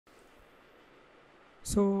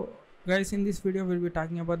So guys, in this video we'll be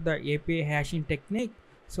talking about the API hashing technique.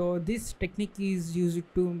 So this technique is used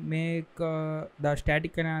to make the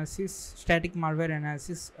static malware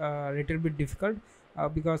analysis little bit difficult,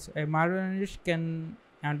 because a malware analyst can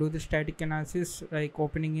do the static analysis like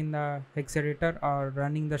opening in the hex editor or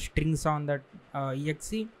running the strings on that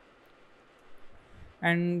exe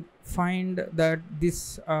and find that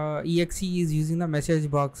this exe is using the message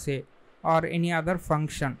box, say, or any other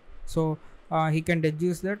function. So he can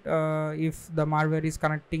deduce that if the malware is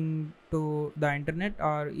connecting to the internet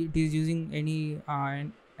or it is using any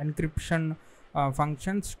encryption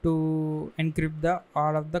functions to encrypt the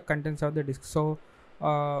all of the contents of the disk. So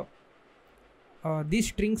uh, these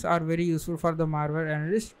strings are very useful for the malware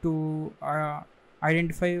analyst to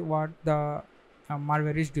identify what the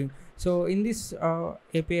malware is doing. So in this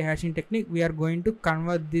API hashing technique, we are going to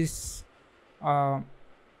convert this uh,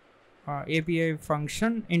 API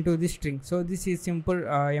function into this string. So this is simple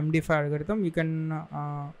MD5 algorithm. You can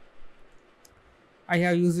I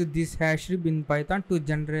have used this hash rib in Python to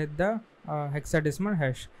generate the hexadecimal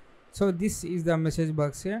hash. So this is the message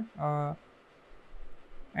box here,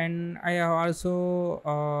 and I have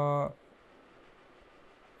also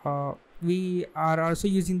we are also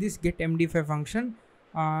using this get md5 function.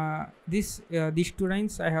 These two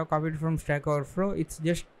lines I have copied from Stack Overflow. It's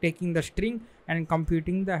just taking the string and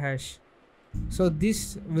computing the hash. So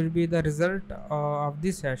this will be the result of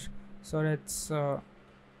this hash. So let's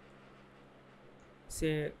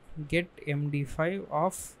say get md5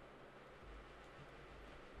 of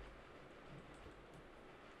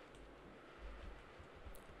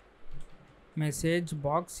message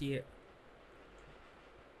box here,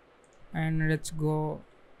 and let's go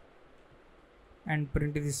and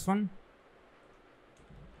print this one.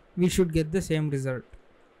 We should get the same result,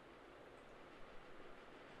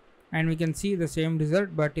 and we can see the same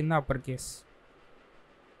result but in the uppercase.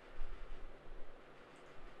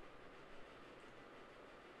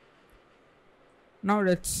 Now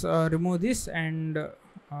let's remove this and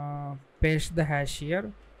paste the hash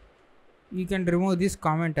here. You can remove this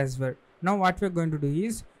comment as well. Now what we're going to do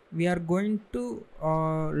is we are going to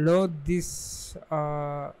load this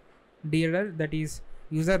DLL, that is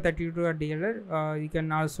user32 DLL. You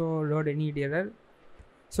can also load any DLL.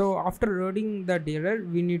 So after loading the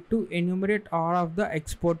DLL, we need to enumerate all of the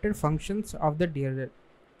exported functions of the DLL.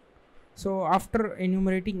 So after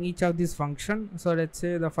enumerating each of these functions, so let's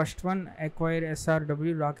say the first one, acquire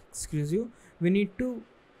srw lock exclusive, we need to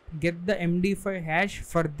get the md5 hash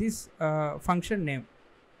for this function name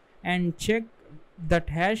and check that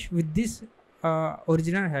hash with this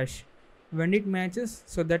original hash. When it matches,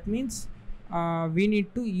 so that means we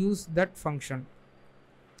need to use that function,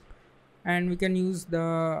 and we can use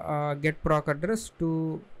the get proc address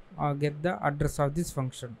to get the address of this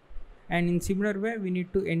function. And in similar way, we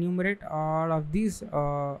need to enumerate all of these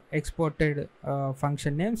exported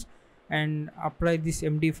function names and apply this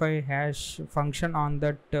md5 hash function on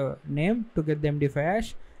that name to get the md5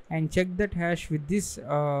 hash, and check that hash with this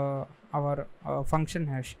our function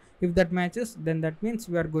hash. If that matches, then that means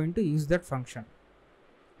we are going to use that function.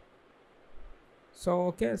 So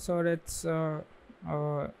okay, so let's I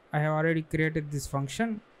have already created this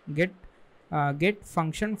function, get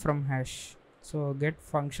function from hash. So get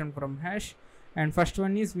function from hash, and first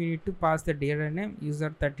one is we need to pass the DLL name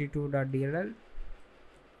user32.dll,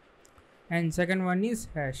 and second one is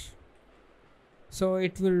hash. So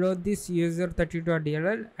it will load this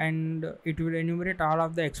user32.dll and it will enumerate all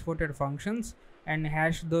of the exported functions and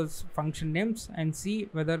hash those function names and see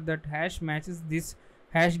whether that hash matches this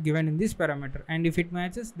hash given in this parameter, and if it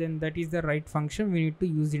matches, then that is the right function we need to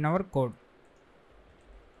use in our code.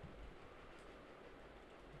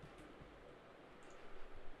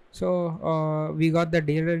 So we got the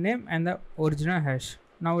DLL name and the original hash.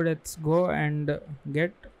 Now let's go and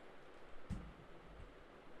get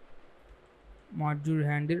module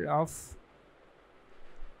handle of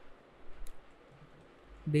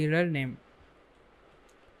DLL name.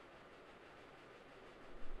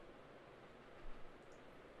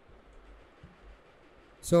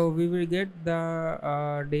 So we will get the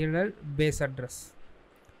DLL base address.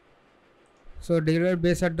 So DLL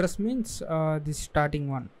base address means this starting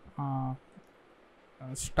one,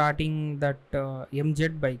 starting that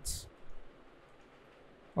mz bytes.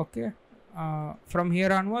 Okay. From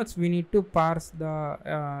here onwards, we need to parse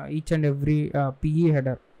the each and every PE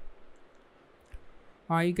header.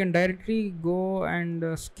 You can directly go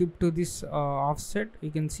and skip to this offset.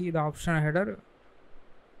 You can see the optional header,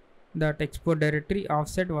 that export directory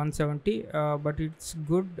offset 170, but it's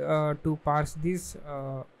good to parse this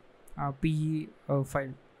PE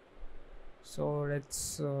file. So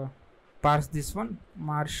let's parse this one,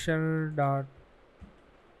 marshal dot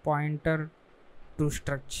pointer to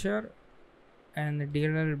structure and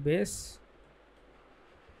DLL base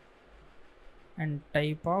and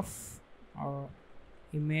type of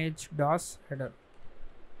image DOS header.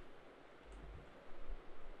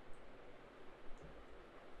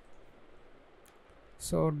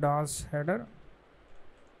 So DOS header,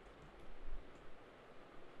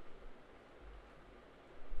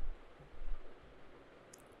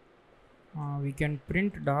 we can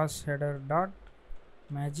print DOS header dot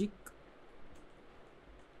magic.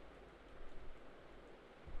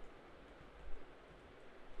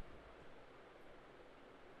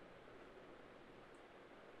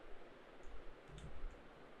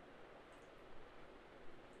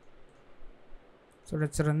 So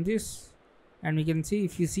let's run this, and we can see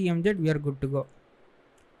if you see MZ, we are good to go.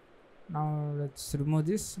 Now let's remove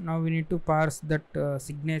this. Now we need to parse that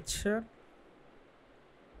signature.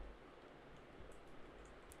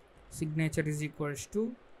 Signature is equals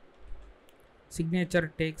to,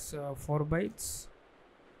 signature takes 4 bytes,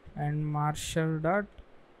 and marshal dot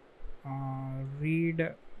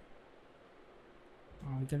read,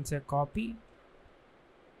 we can say copy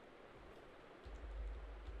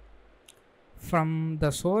from the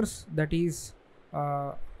source, that is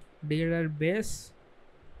DLL base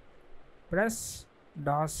press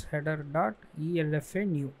DOS header dot ELFA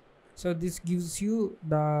new. So this gives you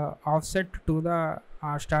the offset to the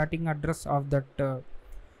starting address of that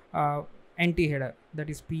NT header, that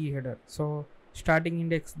is P header. So starting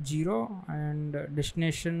index 0 and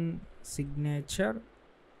destination signature,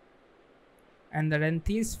 and the length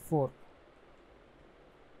is 4.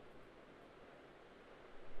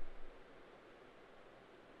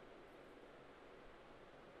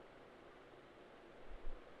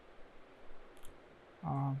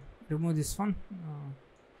 Remove this one,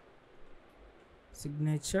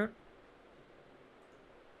 signature.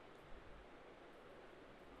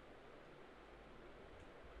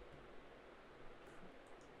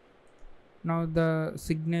 Now the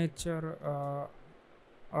signature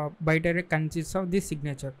byte array consists of this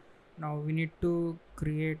signature. Now we need to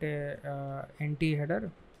create a NT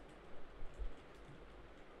header.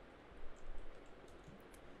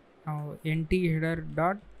 Now NT header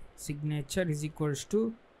dot signature is equals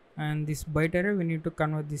to, and this byte array we need to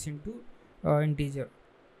convert this into integer.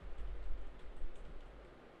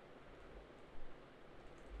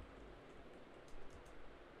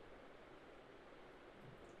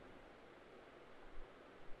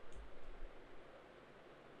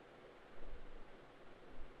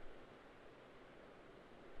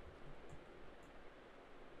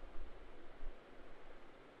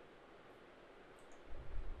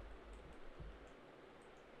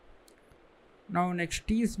 Now next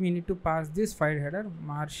is we need to pass this file header,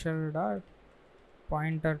 marshal dot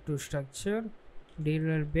pointer to structure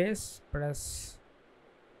DLL base plus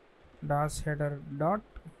DOS header dot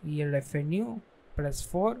ELFA new plus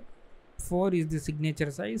 4. 4 is the signature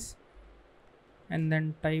size, and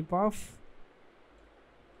then type of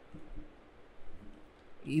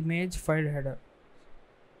image file header.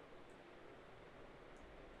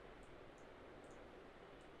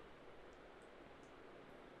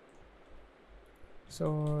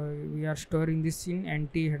 So we are storing this in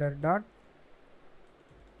NT header dot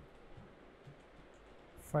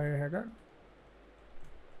file header.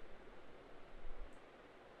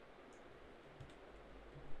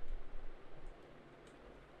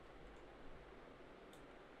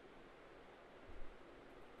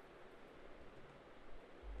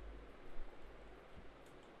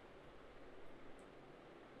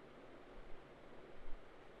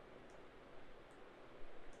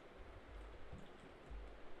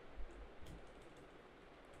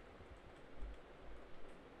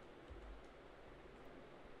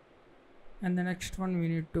 And the next one we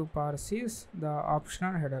need to parse is the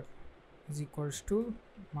optional header is equals to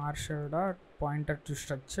marshal dot pointer to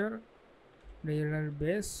structure DLL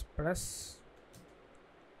base plus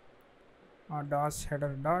DOS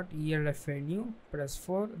header dot ELFA new plus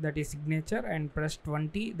 4, that is signature, and plus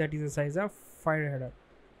 20, that is the size of file header,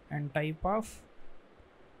 and type of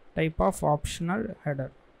optional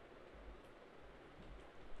header.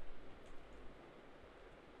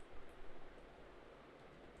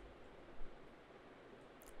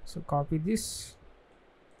 So copy this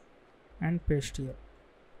and paste here.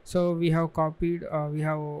 So we have copied, we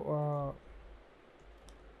have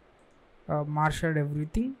marshaled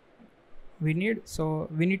everything we need. So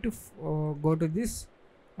we need to go to this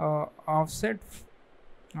offset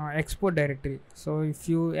export directory. So if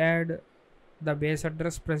you add the base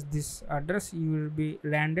address plus this address, you will be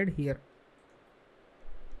landed here.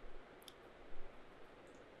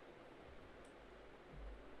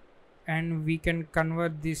 and we can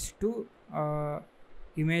convert this to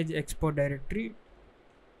image export directory.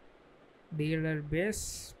 DLL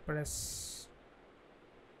base plus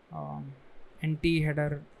nt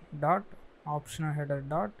header dot optional header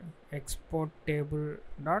dot export table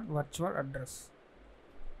dot virtual address,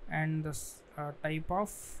 and the type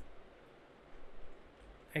of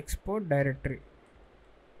export directory.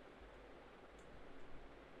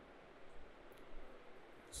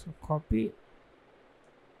 So copy,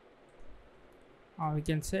 we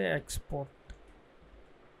can say export.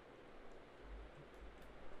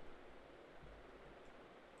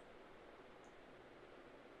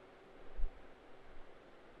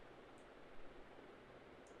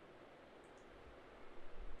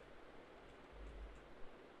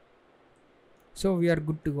 So we are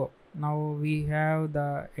good to go. Now we have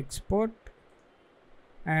the export,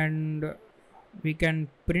 and we can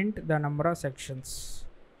print the number of sections.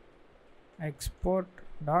 Export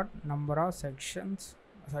dot number of sections,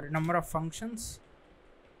 sorry, number of functions,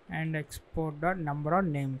 and export dot number of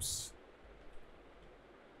names.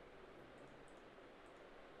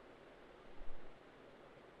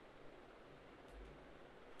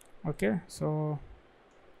 Okay, so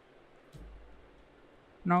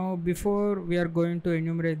now before we are going to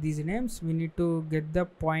enumerate these names, we need to get the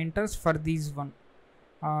pointers for these one.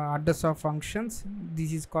 Address of functions,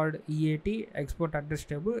 this is called EAT, export address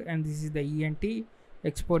table, and this is the ENT,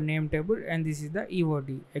 export name table, and this is the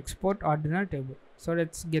EOT, export ordinal table. So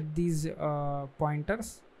let's get these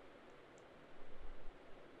pointers.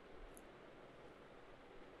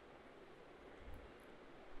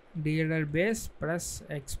 DLL base plus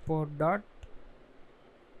export dot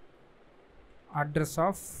address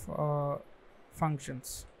of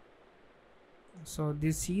functions. So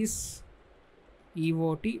this is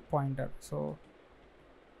EOT pointer. So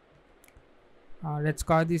let's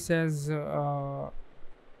call this as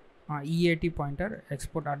EAT pointer,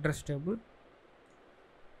 export address table.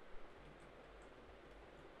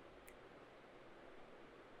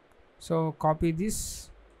 So copy this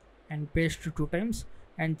and paste 2 times,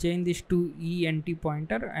 and change this to ENT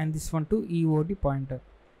pointer and this one to EOT pointer,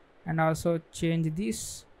 and also change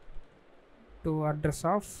this to address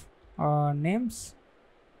of names.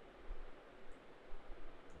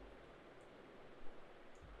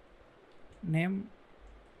 Name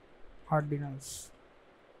ordinals.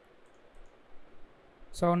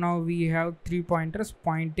 So now we have 3 pointers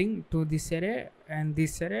pointing to this array and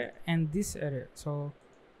this array and this array. So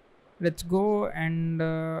let's go and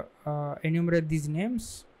enumerate these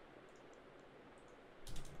names.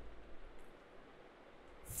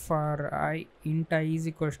 For I, int I is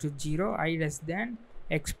equals to 0, I less than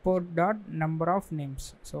export dot number of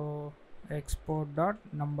names. So export dot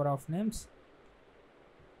number of names.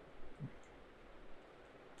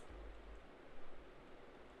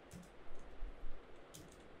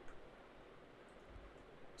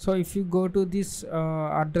 So if you go to this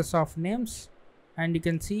address of names, and you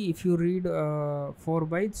can see, if you read 4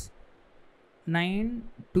 bytes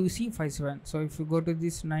 92C57. So if you go to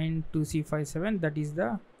this 92C57, that is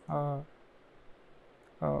the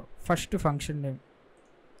first function name.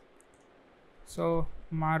 So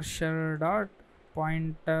marshal dot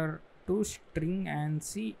pointer to string and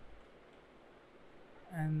C,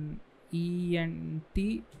 and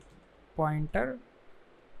ENT pointer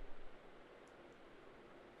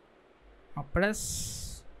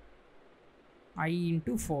plus I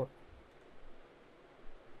into 4.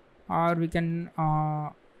 Or we can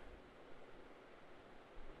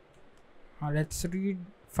let's read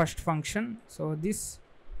first function. So this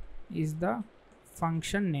is the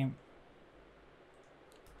function name,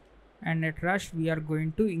 and at rush we are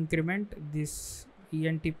going to increment this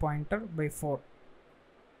ENT pointer by 4,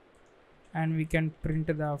 and we can print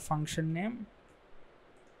the function name.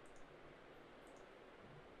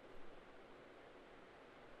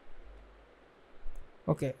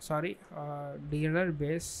 Okay, sorry, DLL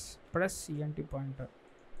base plus ENT pointer.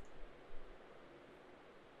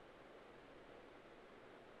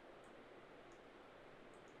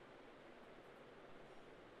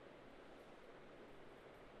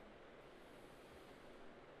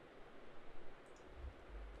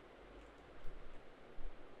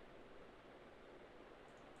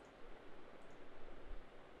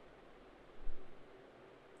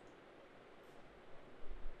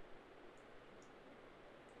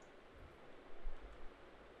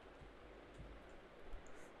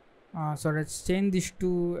 So let's change this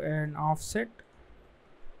to an offset.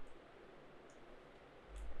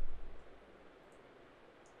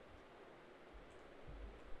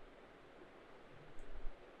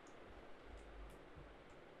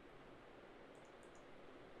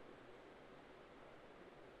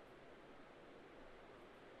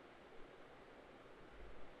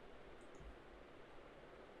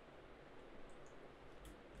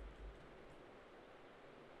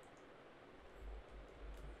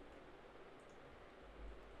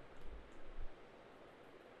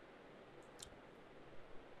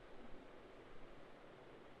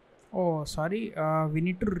 Oh, sorry, we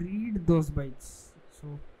need to read those bytes.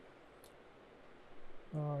 So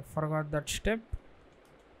forgot that step.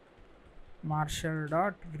 Marshal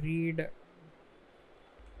dot read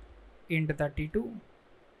int 32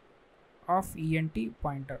 of ent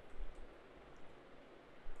pointer.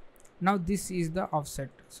 Now this is the offset.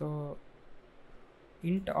 So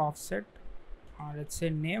int offset, let's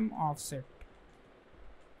say name offset.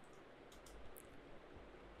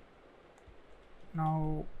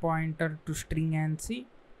 Now pointer to string ANSI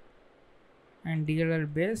and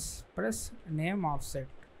DLL base press name offset.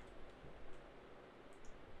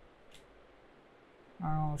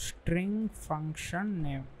 Now string function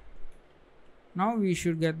name. Now we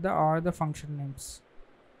should get all the function names,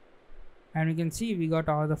 and you can see we got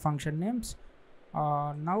all the function names.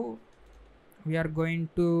 Now we are going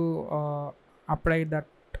to apply that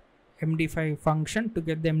MD5 function to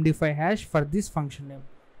get the MD5 hash for this function name.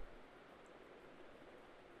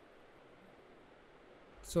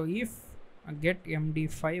 So if get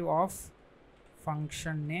MD5 of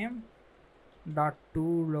function name dot to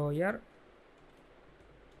lawyer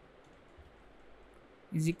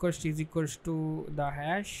is equals to the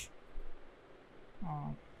hash,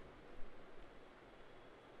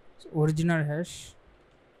 so original hash,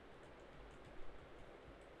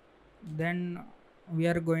 then we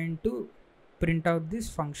are going to print out this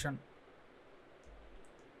function.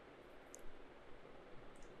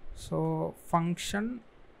 So function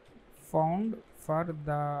found for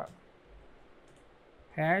the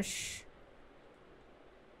hash.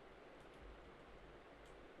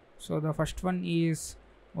 So the first one is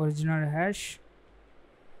original hash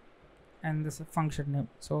and this function name.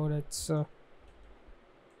 So let's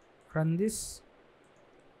run this,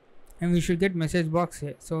 and we should get message box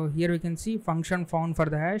here. So here we can see function found for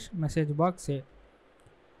the hash, message box here.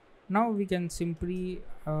 Now we can simply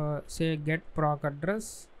say get proc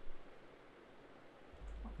address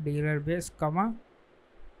dealer base comma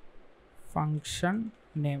function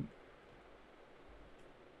name.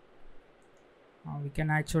 We can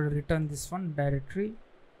actually return this one directory.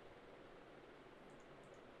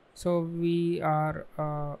 So we are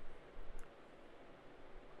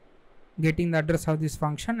getting the address of this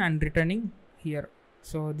function and returning here.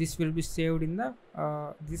 So this will be saved in the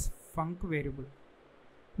this func variable.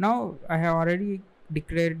 Now I have already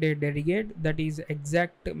declared a delegate that is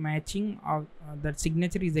exact matching of that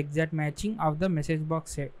signature is exact matching of the message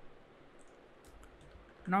box here.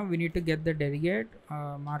 Now we need to get the delegate,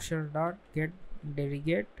 marshal dot get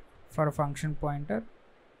delegate for a function pointer.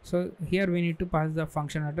 So here we need to pass the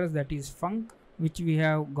function address, that is func, which we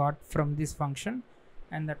have got from this function,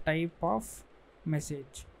 and the type of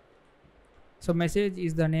message. So message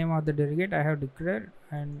is the name of the delegate I have declared,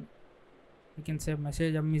 and we can say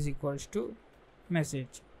message is equals to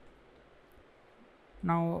message.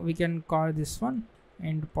 Now we can call this one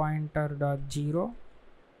end pointer dot 0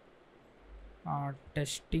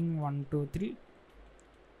 testing 1 2 3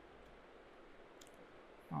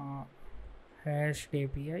 hash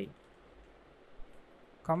API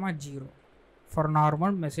comma 0 for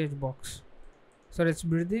normal message box. So let's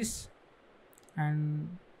build this,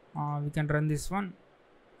 and we can run this one,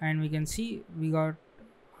 and we can see we got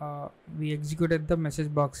we executed the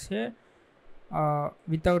message box here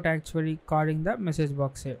without actually calling the message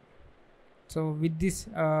box here. So with this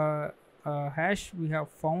hash we have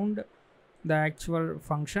found the actual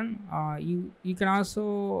function. You can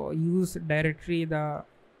also use directly the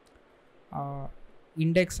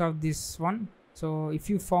index of this one. So if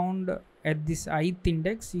you found at this ith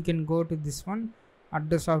index, you can go to this one,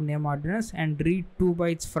 address of name ordinance, and read 2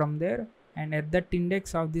 bytes from there, and at that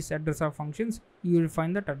index of this address of functions you will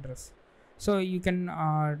find that address. So you can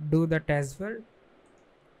do that as well,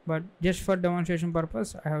 but just for demonstration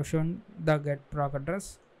purpose I have shown the get proc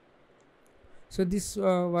address. So this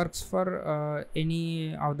works for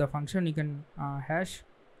any of the function you can hash.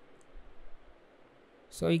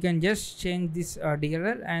 So you can just change this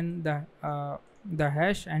DLL and the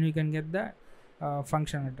hash, and you can get the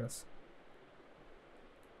function address.